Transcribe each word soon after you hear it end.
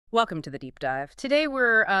Welcome to the deep dive. Today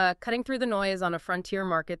we're cutting through the noise on a frontier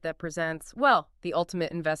market that presents, well, the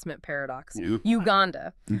ultimate investment paradox,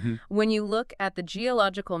 Uganda. Hmm. When you look at the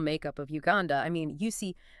geological makeup of Uganda, I mean, you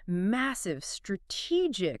see massive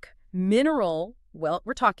strategic mineral, well,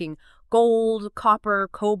 we're talking gold, copper,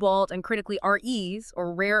 cobalt, and critically REs,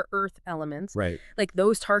 or rare earth elements, Right. like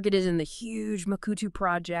those targeted in the huge Makutu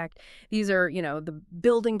project. These are, the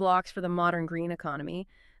building blocks for the modern green economy.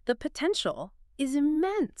 The potential is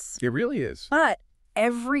immense. It really is. But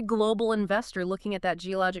every global investor looking at that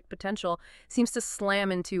geologic potential seems to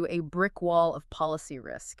slam into a brick wall of policy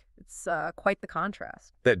risk. It's quite the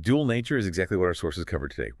contrast. That dual nature is exactly what our sources cover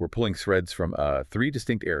today. We're pulling threads from three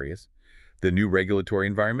distinct areas. The new regulatory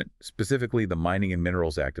environment, specifically the Mining and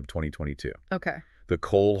Minerals Act of 2022. Okay. The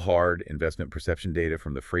coal-hard investment perception data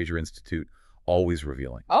from the Fraser Institute, always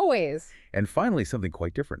revealing. Always. And finally, something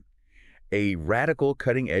quite different. A radical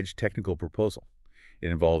cutting-edge technical proposal. It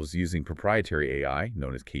involves using proprietary AI,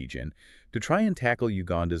 known as Keygen, to try and tackle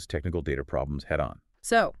Uganda's technical data problems head-on.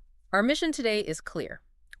 So, our mission today is clear.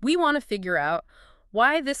 We want to figure out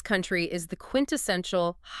why this country is the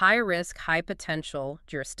quintessential high-risk, high-potential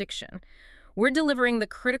jurisdiction. We're delivering the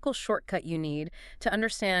critical shortcut you need to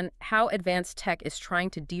understand how advanced tech is trying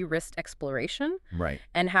to de-risk exploration Right.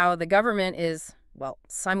 and how the government is, well,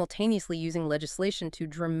 simultaneously using legislation to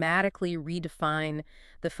dramatically redefine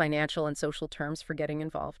the financial and social terms for getting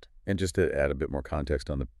involved. And just to add a bit more context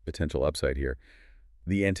on the potential upside here,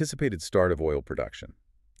 the anticipated start of oil production,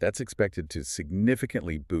 that's expected to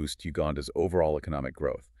significantly boost Uganda's overall economic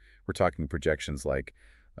growth. We're talking projections like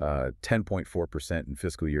 10.4% in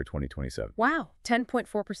fiscal year 2027. Wow,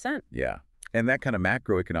 10.4%. Yeah. And that kind of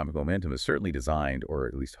macroeconomic momentum is certainly designed, or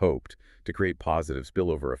at least hoped, to create positive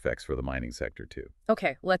spillover effects for the mining sector too.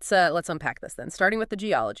 Okay, let's unpack this then. Starting with the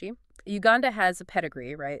geology. Uganda has a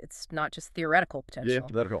pedigree, right? It's not just theoretical potential.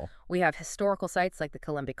 Not at all. We have historical sites like the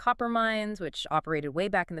Kalembe copper mines, which operated way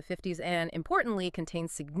back in the 50s and, importantly, contain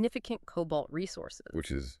significant cobalt resources. Which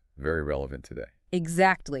is very relevant today.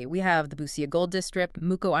 Exactly. We have the Busia Gold District,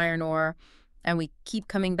 Muko iron ore, and we keep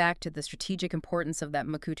coming back to the strategic importance of that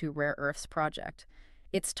Makutu rare earths project.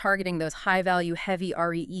 It's targeting those high-value, heavy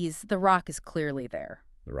REEs. The rock is clearly there.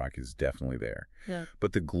 The rock is definitely there. Yeah.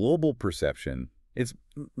 But the global perception,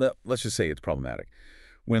 let's just say it's problematic.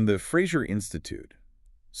 When the Fraser Institute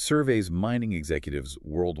surveys mining executives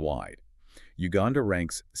worldwide, Uganda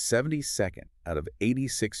ranks 72nd out of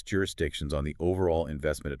 86 jurisdictions on the overall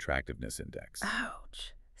investment attractiveness index.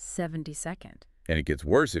 Ouch. 72nd. And it gets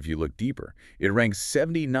worse if you look deeper. It ranks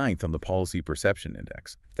 79th on the policy perception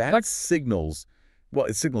index. It signals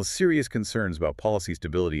serious concerns about policy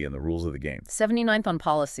stability and the rules of the game. 79th on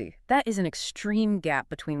policy. That is an extreme gap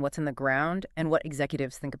between what's in the ground and what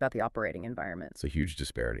executives think about the operating environment. It's a huge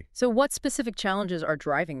disparity. So what specific challenges are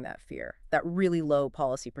driving that fear, that really low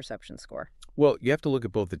policy perception score? Well, you have to look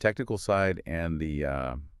at both the technical side and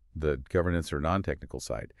the governance or non-technical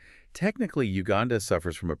side. Technically, Uganda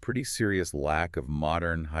suffers from a pretty serious lack of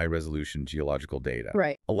modern, high-resolution geological data.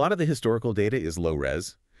 Right. A lot of the historical data is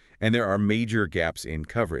low-res, and there are major gaps in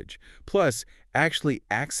coverage. Plus, actually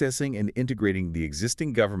accessing and integrating the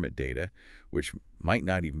existing government data, which might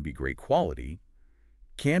not even be great quality,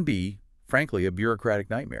 can be, frankly, a bureaucratic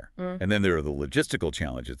nightmare. And then there are the logistical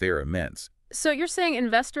challenges. They are immense. So you're saying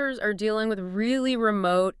investors are dealing with really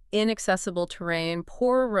remote, inaccessible terrain,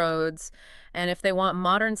 poor roads, and if they want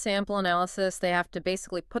modern sample analysis, they have to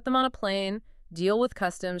basically put them on a plane, deal with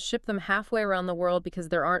customs, ship them halfway around the world because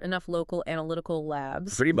there aren't enough local analytical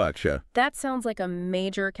labs. Pretty much, yeah. That sounds like a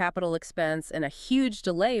major capital expense and a huge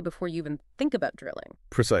delay before you even think about drilling.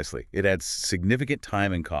 Precisely. It adds significant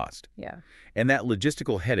time and cost. Yeah. And that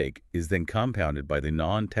logistical headache is then compounded by the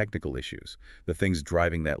non-technical issues, the things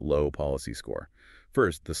driving that low policy score.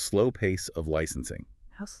 First, the slow pace of licensing.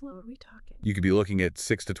 How slow are we talking? You could be looking at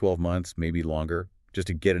 6 to 12 months, maybe longer, just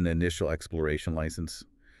to get an initial exploration license.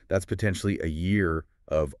 That's potentially a year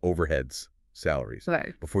of overheads, salaries,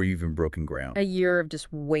 Right. before you've even broken ground. A year of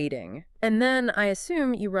just waiting. And then I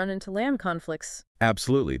assume you run into land conflicts.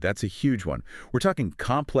 Absolutely. That's a huge one. We're talking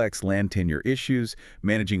complex land tenure issues,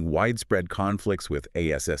 managing widespread conflicts with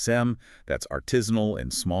ASSM, that's artisanal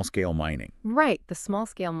and small-scale mining. Right, the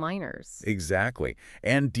small-scale miners. Exactly.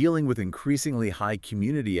 And dealing with increasingly high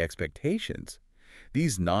community expectations.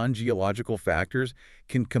 These non-geological factors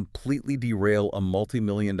can completely derail a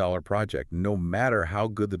multi-million-dollar project, no matter how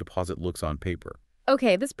good the deposit looks on paper.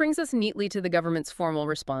 Okay, this brings us neatly to the government's formal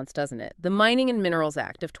response, doesn't it? The Mining and Minerals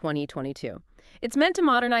Act of 2022. It's meant to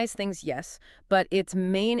modernize things, yes, but its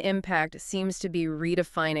main impact seems to be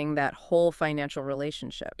redefining that whole financial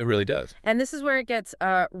relationship. It really does. And this is where it gets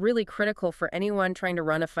really critical for anyone trying to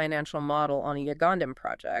run a financial model on a Ugandan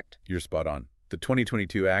project. You're spot on. The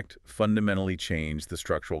 2022 Act fundamentally changed the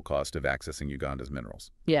structural cost of accessing Uganda's minerals.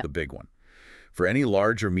 Yeah. The big one. For any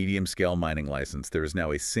large or medium-scale mining license, there is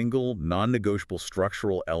now a single, non-negotiable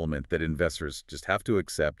structural element that investors just have to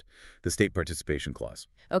accept, the state participation clause.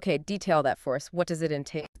 Okay, detail that for us. What does it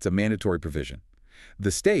entail? It's a mandatory provision.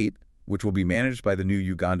 The state, which will be managed by the new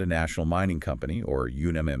Uganda National Mining Company, or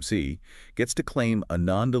UNMMC, gets to claim a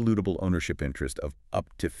non-dilutable ownership interest of up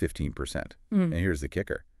to 15%. And here's the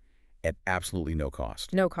kicker. At absolutely no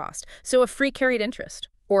cost. No cost. So a free carried interest,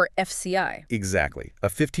 or FCI. Exactly. A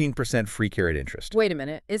 15% free carried interest. Wait a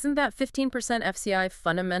minute. Isn't that 15% FCI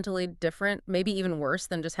fundamentally different, maybe even worse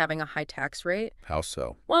than just having a high tax rate? How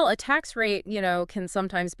so? Well, a tax rate, can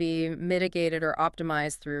sometimes be mitigated or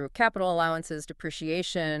optimized through capital allowances,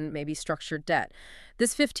 depreciation, maybe structured debt.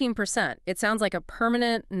 This 15%, it sounds like a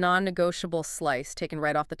permanent, non-negotiable slice taken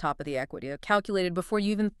right off the top of the equity, calculated before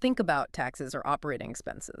you even think about taxes or operating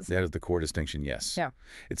expenses. That is the core distinction, yes. Yeah.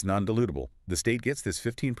 It's non-dilutable. The state gets this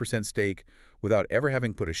 15% stake without ever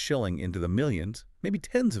having put a shilling into the millions, maybe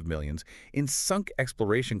tens of millions, in sunk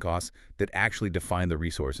exploration costs that actually define the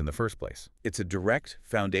resource in the first place. It's a direct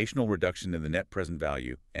foundational reduction in the net present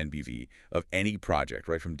value, NPV, of any project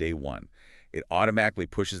right from day one. It automatically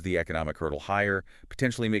pushes the economic hurdle higher,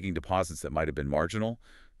 potentially making deposits that might have been marginal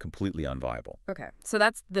completely unviable. Okay, so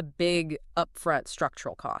that's the big upfront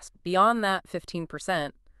structural cost. Beyond that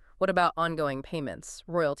 15%, what about ongoing payments,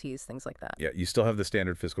 royalties, things like that? Yeah, you still have the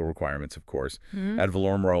standard fiscal requirements, of course. Ad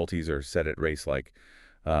valorem royalties are set at rates like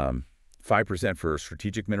 5% for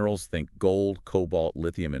strategic minerals, think gold, cobalt,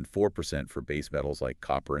 lithium, and 4% for base metals like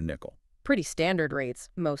copper and nickel. Pretty standard rates,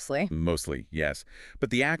 mostly. Mostly, yes.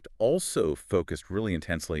 But the Act also focused really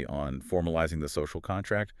intensely on formalizing the social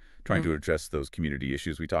contract, trying to address those community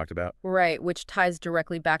issues we talked about. Right, which ties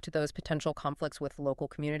directly back to those potential conflicts with local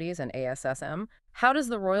communities and ASSM. How does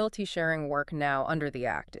the royalty sharing work now under the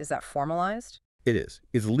Act? Is that formalized? It is.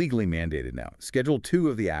 It's legally mandated now. Schedule 2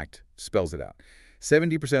 of the Act spells it out.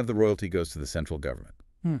 70% of the royalty goes to the central government.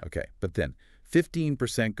 Okay, but then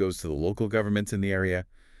 15% goes to the local governments in the area,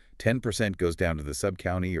 10% goes down to the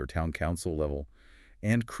sub-county or town council level,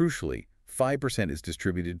 and crucially, 5% is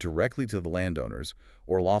distributed directly to the landowners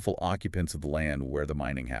or lawful occupants of the land where the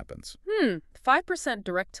mining happens. 5%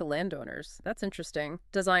 direct to landowners. That's interesting.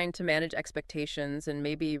 Designed to manage expectations and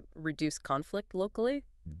maybe reduce conflict locally?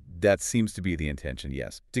 That seems to be the intention,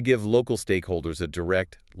 yes. To give local stakeholders a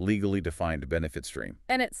direct, legally defined benefit stream.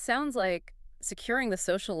 And it sounds like securing the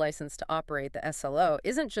social license to operate the SLO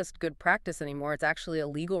isn't just good practice anymore, it's actually a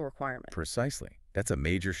legal requirement. Precisely. That's a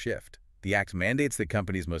major shift. The Act mandates that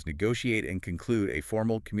companies must negotiate and conclude a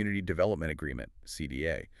formal Community Development Agreement,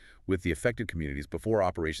 CDA, with the affected communities before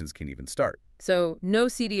operations can even start. So no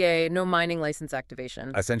CDA, no mining license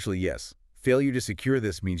activation. Essentially, yes. Failure to secure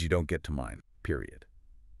this means you don't get to mine, period.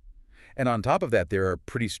 And on top of that, there are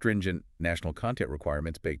pretty stringent national content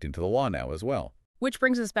requirements baked into the law now as well. Which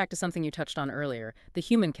brings us back to something you touched on earlier, the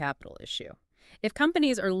human capital issue. If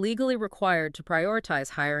companies are legally required to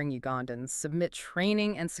prioritize hiring Ugandans, submit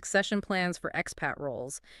training and succession plans for expat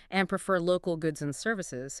roles, and prefer local goods and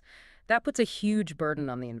services, that puts a huge burden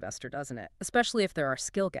on the investor, doesn't it? Especially if there are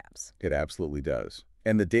skill gaps. It absolutely does.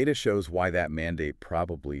 And the data shows why that mandate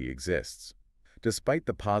probably exists. Despite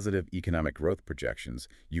the positive economic growth projections,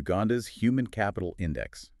 Uganda's Human Capital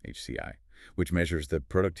Index, HCI, which measures the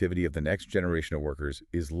productivity of the next generation of workers,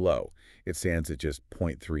 is low. It stands at just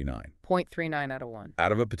 0.39. 0.39 out of 1.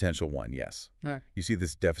 Out of a potential 1, yes. You see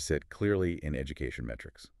this deficit clearly in education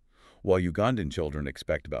metrics. While Ugandan children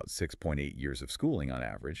expect about 6.8 years of schooling on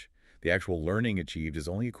average, the actual learning achieved is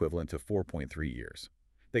only equivalent to 4.3 years.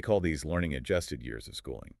 They call these learning-adjusted years of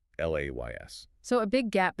schooling, LAYS. So a big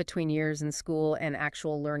gap between years in school and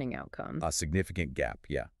actual learning outcomes. A significant gap,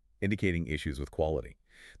 yeah, indicating issues with quality.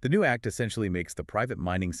 The new act essentially makes the private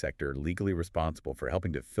mining sector legally responsible for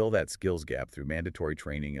helping to fill that skills gap through mandatory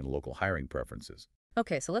training and local hiring preferences.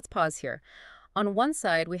 Okay, so let's pause here. On one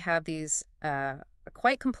side, we have these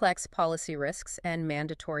quite complex policy risks and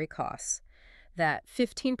mandatory costs. That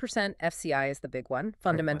 15% FCI is the big one,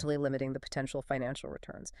 fundamentally limiting the potential financial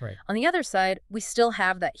returns. Right. On the other side, we still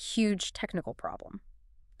have that huge technical problem,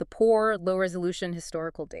 the poor, low-resolution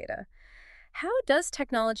historical data. How does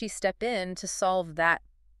technology step in to solve that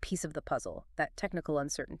piece of the puzzle, that technical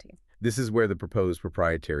uncertainty? This is where the proposed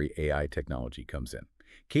proprietary AI technology comes in.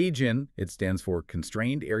 CAGIN, it stands for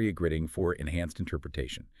Constrained Area Gridding for Enhanced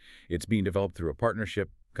Interpretation. It's being developed through a partnership,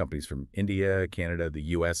 companies from India, Canada, the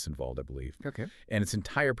U.S. involved, I believe. Okay. And its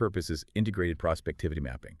entire purpose is integrated prospectivity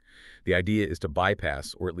mapping. The idea is to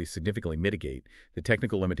bypass, or at least significantly mitigate, the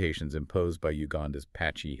technical limitations imposed by Uganda's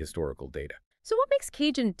patchy historical data. So what makes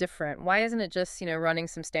Cajun different? Why isn't it just, running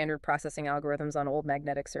some standard processing algorithms on old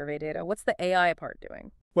magnetic survey data? What's the AI part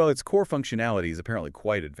doing? Well, its core functionality is apparently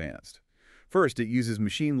quite advanced. First, it uses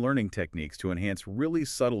machine learning techniques to enhance really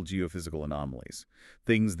subtle geophysical anomalies,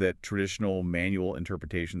 things that traditional manual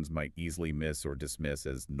interpretations might easily miss or dismiss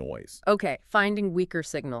as noise. Okay, finding weaker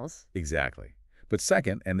signals. Exactly. But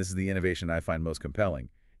second, and this is the innovation I find most compelling,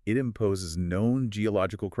 it imposes known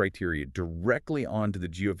geological criteria directly onto the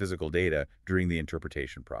geophysical data during the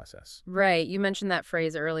interpretation process. Right, you mentioned that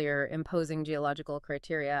phrase earlier, imposing geological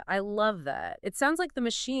criteria. I love that. It sounds like the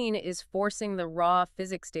machine is forcing the raw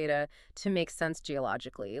physics data to make sense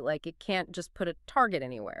geologically, like it can't just put a target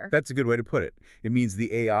anywhere. That's a good way to put it. It means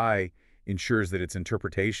the AI ensures that its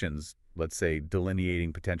interpretations, let's say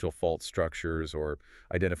delineating potential fault structures or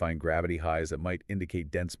identifying gravity highs that might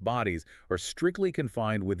indicate dense bodies, are strictly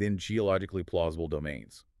confined within geologically plausible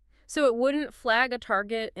domains. So it wouldn't flag a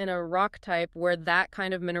target in a rock type where that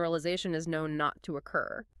kind of mineralization is known not to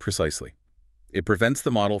occur. Precisely. It prevents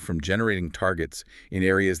the model from generating targets in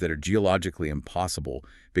areas that are geologically impossible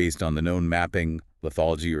based on the known mapping,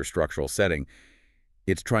 lithology, or structural setting.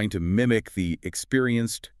 It's trying to mimic the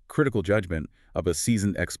experienced, critical judgment of a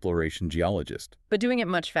seasoned exploration geologist. But doing it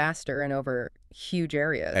much faster and over huge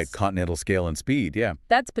areas. At continental scale and speed, yeah.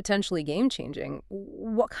 That's potentially game-changing.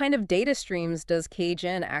 What kind of data streams does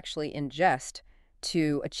CAGIN actually ingest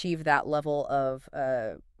to achieve that level of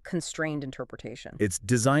constrained interpretation? It's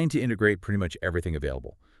designed to integrate pretty much everything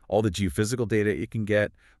available. All the geophysical data it can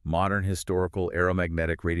get, modern historical,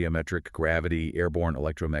 aeromagnetic, radiometric, gravity, airborne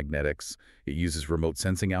electromagnetics. It uses remote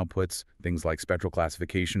sensing outputs, things like spectral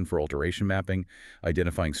classification for alteration mapping,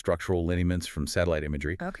 identifying structural lineaments from satellite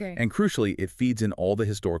imagery. Okay. And crucially, it feeds in all the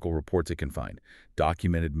historical reports it can find,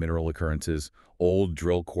 documented mineral occurrences, old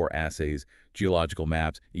drill core assays, geological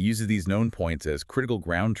maps. It uses these known points as critical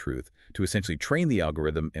ground truth to essentially train the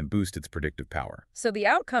algorithm and boost its predictive power. So the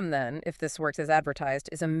outcome then, if this works as advertised,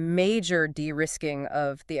 is a major de-risking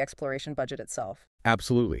of the exploration budget itself.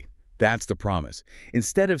 Absolutely. That's the promise.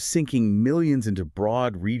 Instead of sinking millions into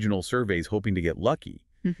broad regional surveys hoping to get lucky,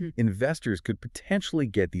 investors could potentially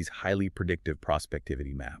get these highly predictive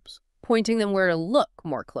prospectivity maps. Pointing them where to look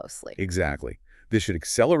more closely. Exactly. This should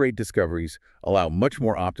accelerate discoveries, allow much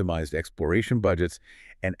more optimized exploration budgets,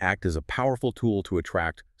 and act as a powerful tool to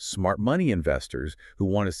attract smart money investors who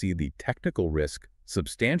want to see the technical risk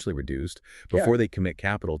substantially reduced before they commit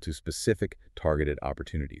capital to specific targeted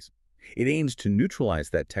opportunities. It aims to neutralize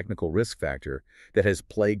that technical risk factor that has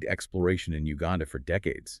plagued exploration in Uganda for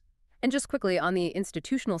decades. And just quickly, on the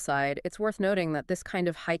institutional side, it's worth noting that this kind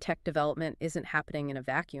of high-tech development isn't happening in a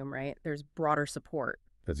vacuum, right? There's broader support.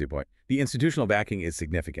 That's your point. The institutional backing is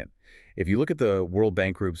significant. If you look at the World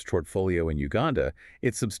Bank Group's portfolio in Uganda,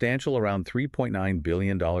 it's substantial, around $3.9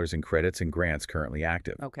 billion in credits and grants currently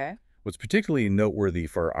active. Okay. What's particularly noteworthy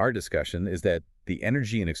for our discussion is that the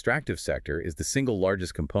energy and extractive sector is the single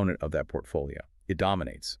largest component of that portfolio. It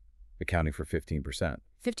dominates, accounting for 15%.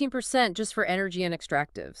 15% just for energy and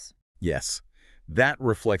extractives. Yes. That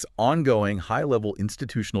reflects ongoing high-level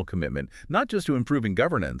institutional commitment, not just to improving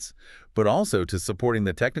governance, but also to supporting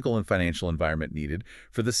the technical and financial environment needed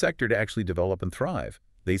for the sector to actually develop and thrive.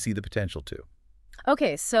 They see the potential to.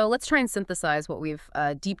 Okay, so let's try and synthesize what we've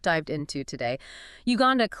deep dived into today.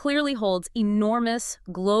 Uganda clearly holds enormous,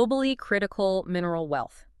 globally critical mineral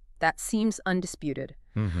wealth. That seems undisputed.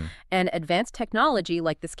 And advanced technology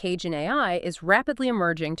like this Cajun AI is rapidly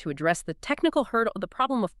emerging to address the technical hurdle, the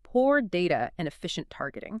problem of poor data and efficient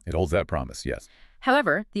targeting. It holds that promise, yes.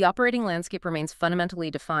 However, the operating landscape remains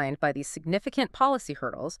fundamentally defined by these significant policy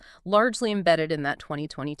hurdles, largely embedded in that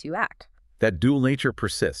 2022 Act. That dual nature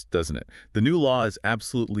persists, doesn't it? The new law is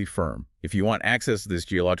absolutely firm. If you want access to this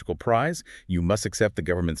geological prize, you must accept the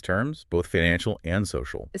government's terms, both financial and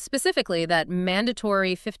social. Specifically, that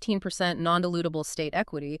mandatory 15% non-dilutable state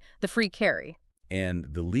equity, the free carry. And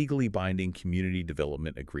the legally binding community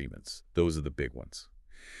development agreements. Those are the big ones.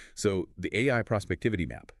 So the AI prospectivity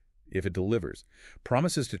map, if it delivers,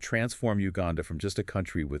 promises to transform Uganda from just a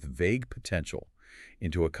country with vague potential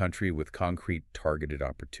into a country with concrete targeted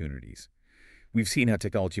opportunities. We've seen how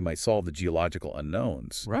technology might solve the geological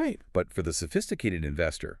unknowns. Right. But for the sophisticated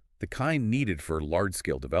investor, the kind needed for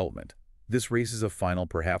large-scale development, this raises a final,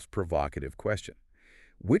 perhaps provocative question.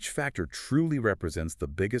 Which factor truly represents the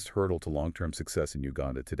biggest hurdle to long-term success in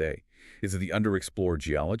Uganda today? Is it the underexplored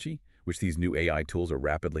geology, which these new AI tools are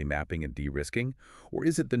rapidly mapping and de-risking? Or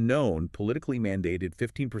is it the known, politically mandated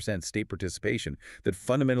 15% state participation that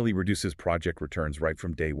fundamentally reduces project returns right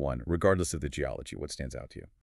from day one, regardless of the geology? What stands out to you?